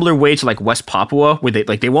very similar way to like West Papua, where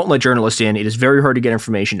they won't let journalists in. It is very hard to get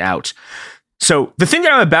information out. So the thing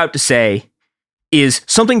that I'm about to say is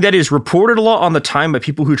something that is reported a lot on the time by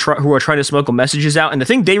people who are trying to smuggle messages out, and the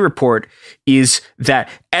thing they report is that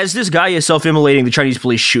as this guy is self-immolating, the Chinese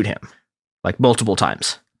police shoot him like multiple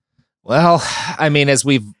times. Well, I mean, as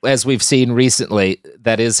we've seen recently,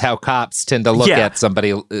 that is how cops tend to look at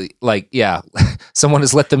somebody like, someone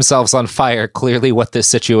has lit themselves on fire. Clearly what this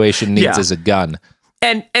situation needs is a gun.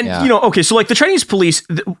 And okay, so like the Chinese police,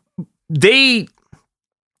 I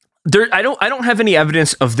don't have any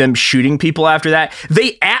evidence of them shooting people after that.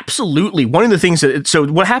 They absolutely, one of the things so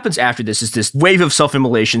what happens after this is this wave of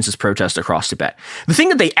self-immolations, this protest across Tibet. The thing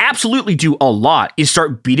that they absolutely do a lot is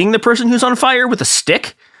start beating the person who's on fire with a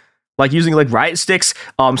stick. Like using like riot sticks.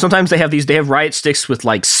 Sometimes they have riot sticks with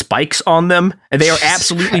like spikes on them, and they are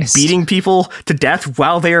absolutely beating people to death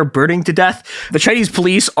while they are burning to death. The Chinese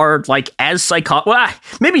police are like as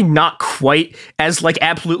maybe not quite as like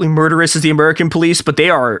absolutely murderous as the American police, but they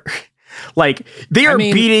are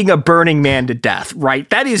beating a burning man to death, right?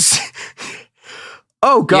 That is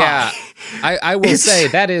oh god. Yeah. I will say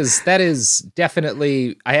that is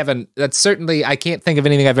definitely, I can't think of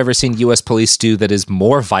anything I've ever seen U.S. police do that is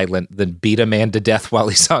more violent than beat a man to death while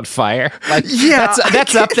he's on fire. Like,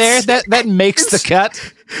 that's up there. That makes the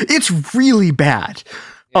cut. It's really bad.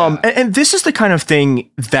 Yeah. And this is the kind of thing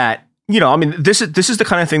that, this is the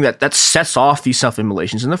kind of thing that sets off these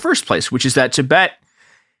self-immolations in the first place, which is that Tibet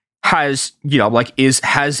has,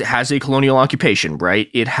 has a colonial occupation, right?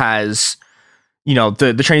 It has,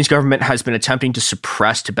 the Chinese government has been attempting to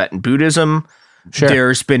suppress Tibetan Buddhism. Sure.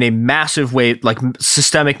 There's been a massive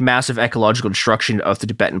systemic massive ecological destruction of the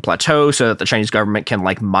Tibetan plateau so that the Chinese government can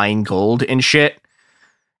like mine gold and shit.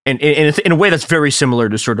 And in a way that's very similar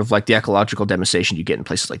to sort of like the ecological devastation you get in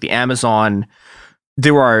places like the Amazon.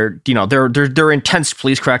 There are, there are intense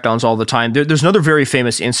police crackdowns all the time. There's another very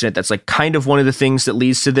famous incident that's like kind of one of the things that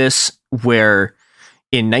leads to this, where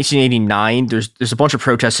in 1989, there's a bunch of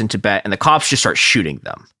protests in Tibet, and the cops just start shooting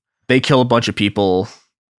them. They kill a bunch of people.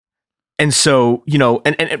 And so,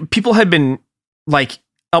 and people had been, like,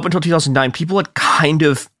 up until 2009, people had kind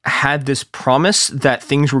of had this promise that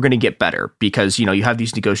things were going to get better because, you know, you have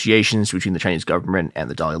these negotiations between the Chinese government and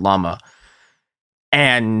the Dalai Lama.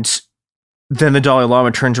 And then the Dalai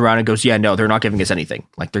Lama turns around and goes, yeah, no, they're not giving us anything.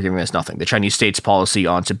 Like, they're giving us nothing. The Chinese state's policy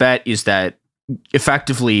on Tibet is that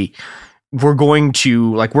effectively we're going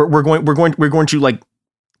to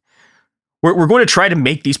try to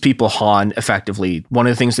make these people Han effectively. One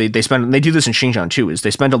of the things they spend, and they do this in Xinjiang too, is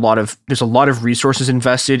there's a lot of resources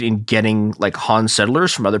invested in getting like Han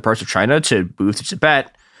settlers from other parts of China to move to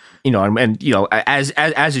Tibet. You know, and you know, as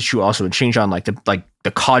is true also in Xinjiang,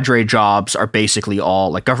 the cadre jobs are basically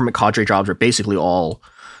all like government cadre jobs are basically all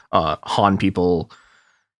Han people.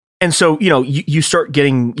 And so, you know, you start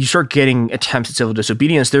getting attempts at civil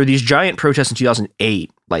disobedience. There are these giant protests in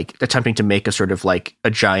 2008, like attempting to make a sort of like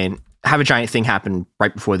a giant thing happen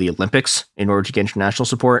right before the Olympics in order to get international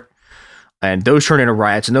support. And those turn into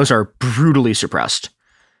riots, and those are brutally suppressed.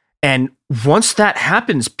 And once that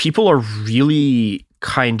happens, people are really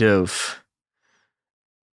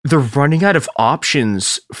they're running out of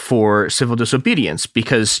options for civil disobedience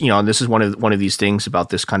because, you know, and this is one of these things about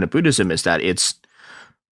this kind of Buddhism is that it's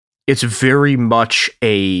very much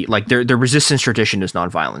their resistance tradition is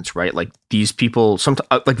nonviolence, right? Like these people,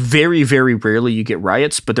 like very, very rarely you get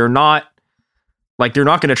riots, but they're not going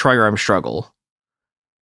to try your armed struggle.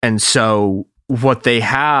 And so what they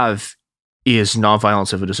have is nonviolent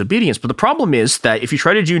civil disobedience. But the problem is that if you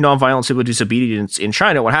try to do nonviolent civil disobedience in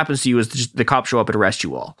China, what happens to you is the cops show up and arrest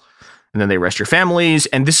you all. And then they arrest your families.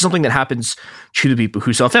 And this is something that happens to the people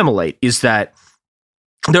who self-immolate, is that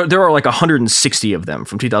there are like 160 of them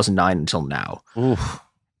from 2009 until now. Oof.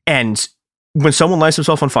 And when someone lights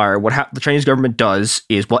themselves on fire, what the Chinese government does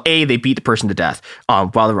is, well, A, they beat the person to death while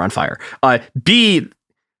they're on fire. B,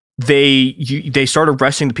 they start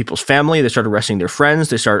arresting the people's family. They start arresting their friends.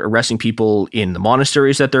 They start arresting people in the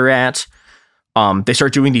monasteries that they're at. They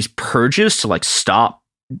start doing these purges to like stop,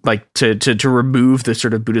 like to remove the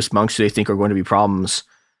sort of Buddhist monks who they think are going to be problems.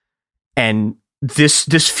 And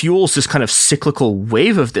this fuels this kind of cyclical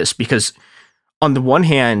wave of this because on the one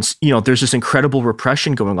hand, you know, there's this incredible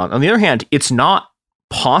repression going on. On the other hand, it's not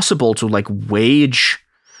possible to wage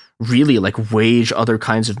other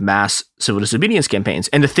kinds of mass civil disobedience campaigns.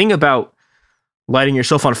 And the thing about lighting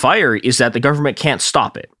yourself on fire is that the government can't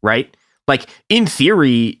stop it, right? Like in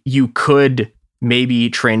theory, you could maybe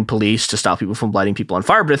train police to stop people from lighting people on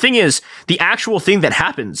fire. But the thing is, the actual thing that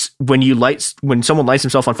happens when someone lights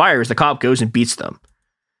himself on fire is the cop goes and beats them.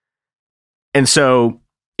 And so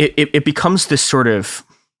it becomes this sort of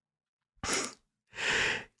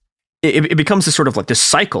it becomes this sort of like this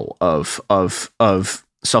cycle of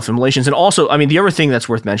self-immolations. And also, I mean, the other thing that's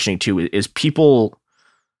worth mentioning too is people.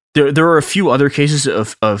 There are a few other cases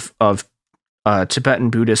of Tibetan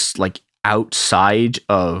Buddhists like outside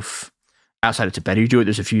of Tibet who do it.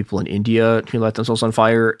 There's a few people in India who light themselves on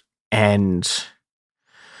fire, and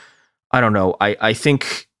I don't know. I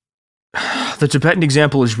think the Tibetan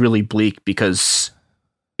example is really bleak because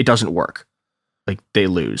it doesn't work. Like they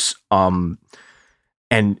lose. And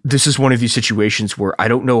this is one of these situations where I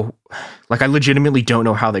don't know, like I legitimately don't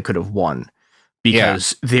know how they could have won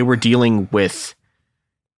because they were dealing with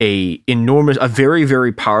a very,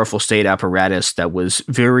 very powerful state apparatus that was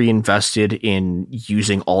very invested in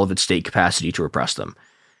using all of its state capacity to repress them.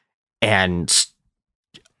 And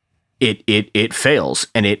it fails.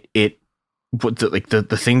 And the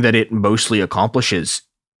thing that it mostly accomplishes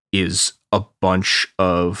is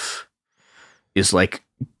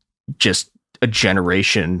just a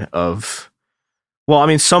generation of, well, I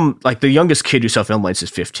mean, some like the youngest kid who self-immolates is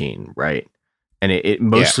 15, right? And it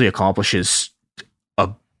mostly accomplishes a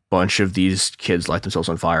bunch of these kids light themselves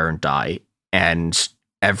on fire and die, and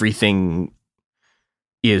everything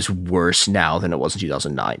is worse now than it was in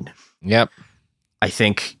 2009. Yep. I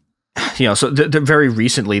think, you know, so very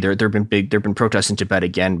recently there've been protests in Tibet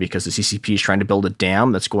again because the CCP is trying to build a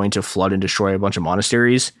dam that's going to flood and destroy a bunch of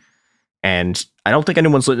monasteries. And I don't think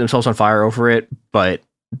anyone's lit themselves on fire over it, but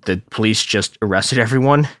the police just arrested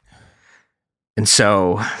everyone. And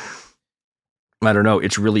so I don't know,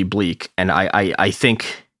 it's really bleak. And I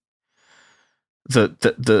think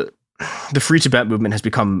the Free Tibet movement has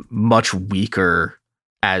become much weaker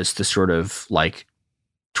as the sort of like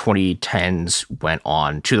 2010s went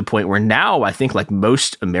on, to the point where now I think like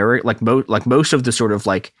most of the sort of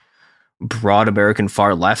like broad American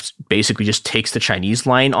far left basically just takes the Chinese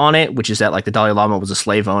line on it, which is that like the Dalai Lama was a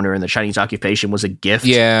slave owner and the Chinese occupation was a gift.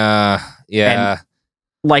 Yeah. And,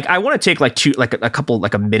 like I want to take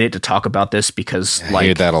a minute to talk about this because I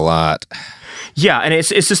hear that a lot. Yeah, and it's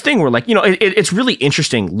this thing where like, you know, it's really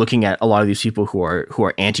interesting looking at a lot of these people who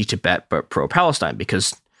are anti-Tibet but pro-Palestine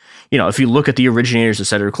because, if you look at the originators of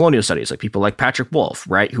settler colonial studies, like people like Patrick Wolf,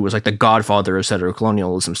 right, who was like the godfather of settler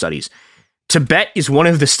colonialism studies, Tibet is one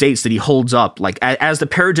of the states that he holds up like as the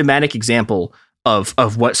paradigmatic example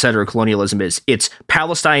of what settler colonialism is. It's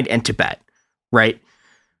Palestine and Tibet, right?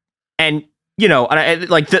 And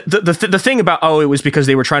like the thing about it was because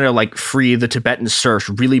they were trying to like free the Tibetan serfs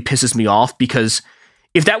really pisses me off, because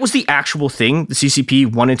if that was the actual thing the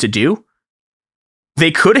CCP wanted to do,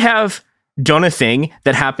 they could have done a thing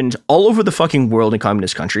that happened all over the fucking world in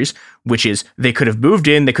communist countries, which is they could have moved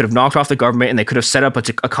in, they could have knocked off the government, and they could have set up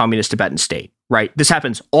a communist Tibetan state, right? This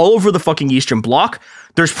happens all over the fucking Eastern Bloc.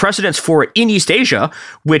 There's precedents for it in East Asia,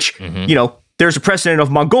 which, there's a precedent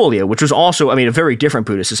of Mongolia, which was also, a very different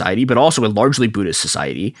Buddhist society, but also a largely Buddhist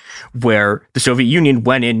society, where the Soviet Union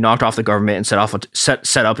went in, knocked off the government, and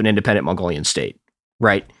set up an independent Mongolian state,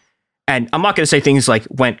 right? And I'm not going to say things like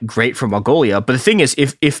went great for Mongolia, but the thing is,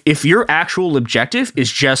 if your actual objective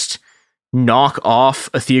is just knock off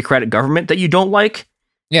a theocratic government that you don't like,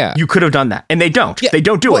 you could have done that, and they don't. Yeah. They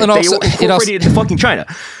don't do it. They incorporated it into fucking China.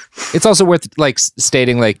 It's also worth like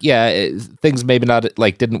stating, like, things maybe not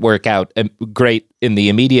like didn't work out great in the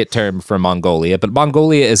immediate term for Mongolia, but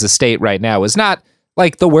Mongolia as a state right now is not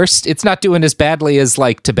like the worst. It's not doing as badly as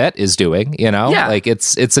like Tibet is doing. Like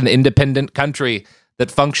it's an independent country that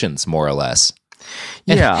functions more or less.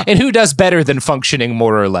 And who does better than functioning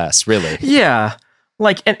more or less, really? Yeah.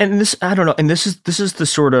 Like, and this, I don't know. And this is the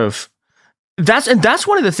sort of, that's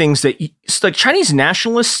one of the things that like Chinese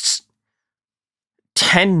nationalists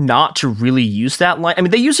tend not to really use that line.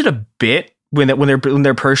 They use it a bit when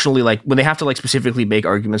they're personally, like, when they have to like specifically make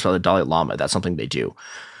arguments about the Dalai Lama. That's something they do.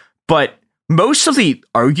 But most of the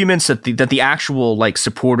arguments that the actual like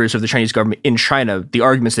supporters of the Chinese government in China, the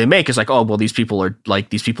arguments they make is like, oh, well, these people are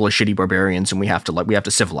shitty barbarians, and we have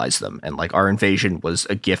to civilize them, and like our invasion was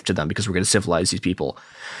a gift to them because we're going to civilize these people.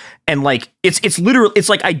 And like it's literally, it's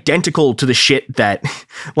like identical to the shit that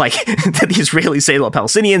like that the Israelis say about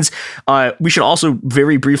Palestinians. We should also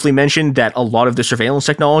very briefly mention that a lot of the surveillance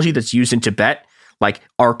technology that's used in Tibet, like,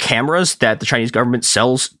 are cameras that the Chinese government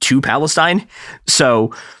sells to Palestine.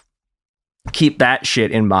 So keep that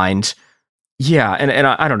shit in mind. Yeah, and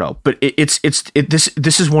I don't know, but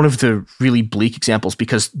this is one of the really bleak examples,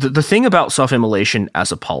 because the thing about self-immolation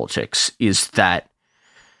as a politics is that,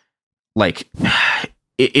 like,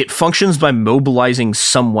 it functions by mobilizing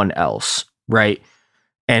someone else, right?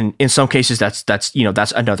 And in some cases that's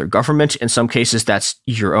another government. In some cases that's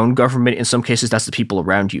your own government. In some cases that's the people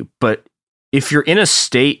around you. But if you're in a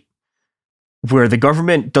state where the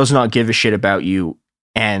government does not give a shit about you,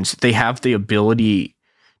 and they have the ability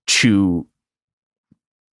to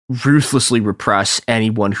ruthlessly repress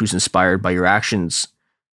anyone who's inspired by your actions,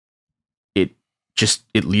 it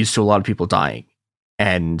leads to a lot of people dying.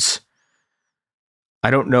 And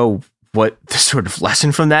I don't know what the sort of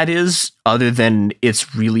lesson from that is, other than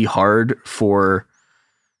it's really hard for,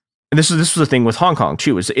 and this was the thing with Hong Kong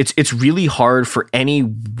too, is it's really hard for any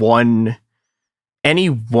one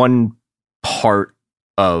part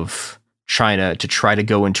of China to try to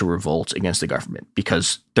go into revolt against the government,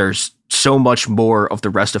 because there's so much more of the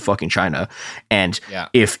rest of fucking China. And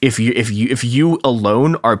if you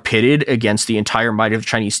alone are pitted against the entire might of the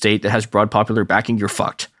Chinese state that has broad popular backing, you're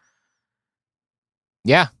fucked.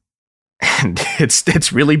 Yeah. And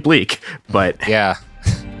it's really bleak, but yeah,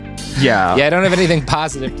 I don't have anything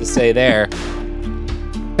positive to say there.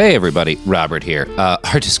 Hey everybody, Robert here.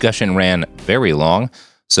 Our discussion ran very long,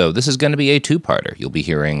 so this is going to be a two-parter. You'll be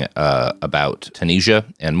hearing about Tunisia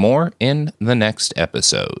and more in the next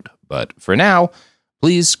episode. But for now,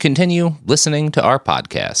 please continue listening to our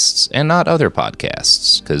podcasts and not other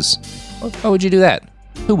podcasts, because why would you do that?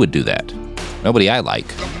 Who would do that? Nobody I like.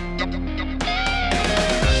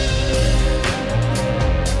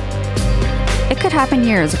 It Could Happen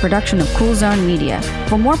Here is a production of Cool Zone Media.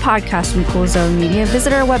 For more podcasts from Cool Zone Media,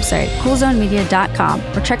 visit our website,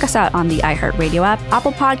 coolzonemedia.com, or check us out on the iHeartRadio app,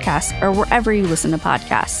 Apple Podcasts, or wherever you listen to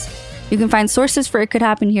podcasts. You can find sources for It Could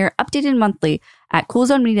Happen Here updated monthly at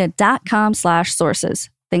coolzonemedia.com/sources.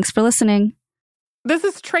 Thanks for listening. This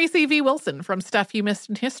is Tracy V. Wilson from Stuff You Missed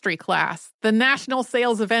in History class. The national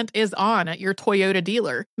sales event is on at your Toyota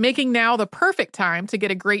dealer, making now the perfect time to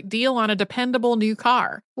get a great deal on a dependable new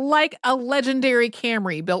car. Like a legendary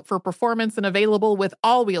Camry built for performance and available with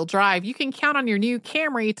all-wheel drive, you can count on your new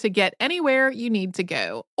Camry to get anywhere you need to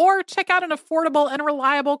go. Or check out an affordable and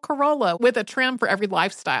reliable Corolla with a trim for every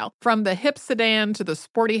lifestyle. From the hip sedan to the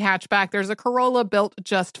sporty hatchback, there's a Corolla built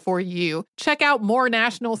just for you. Check out more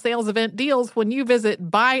national sales event deals when you visit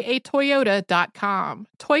buyatoyota.com.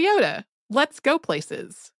 Toyota, let's go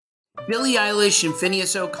places. Billie Eilish and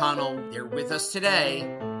Phineas O'Connell, they're with us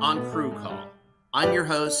today on Crew Call. I'm your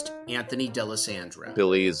host, Anthony D'Alessandro.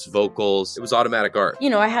 Billie's vocals, it was automatic art. You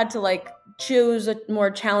know, I had to choose a more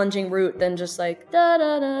challenging route than just da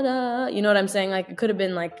da da da. You know what I'm saying? It could have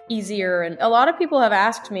been easier. And a lot of people have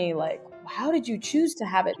asked me how did you choose to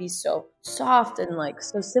have it be so soft and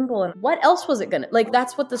so simple? And what else was it gonna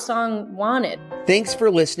that's what the song wanted. Thanks for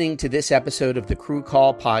listening to this episode of the Crew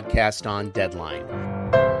Call podcast on Deadline.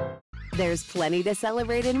 There's plenty to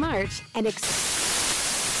celebrate in March and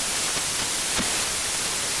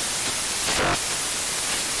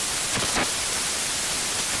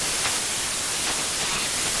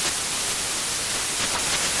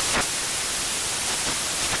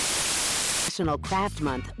National Craft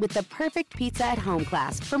Month with the perfect pizza at home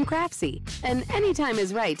class from Craftsy. And anytime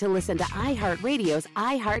is right to listen to iHeartRadio's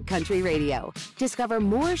iHeart Country Radio. Discover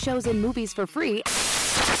more shows and movies for free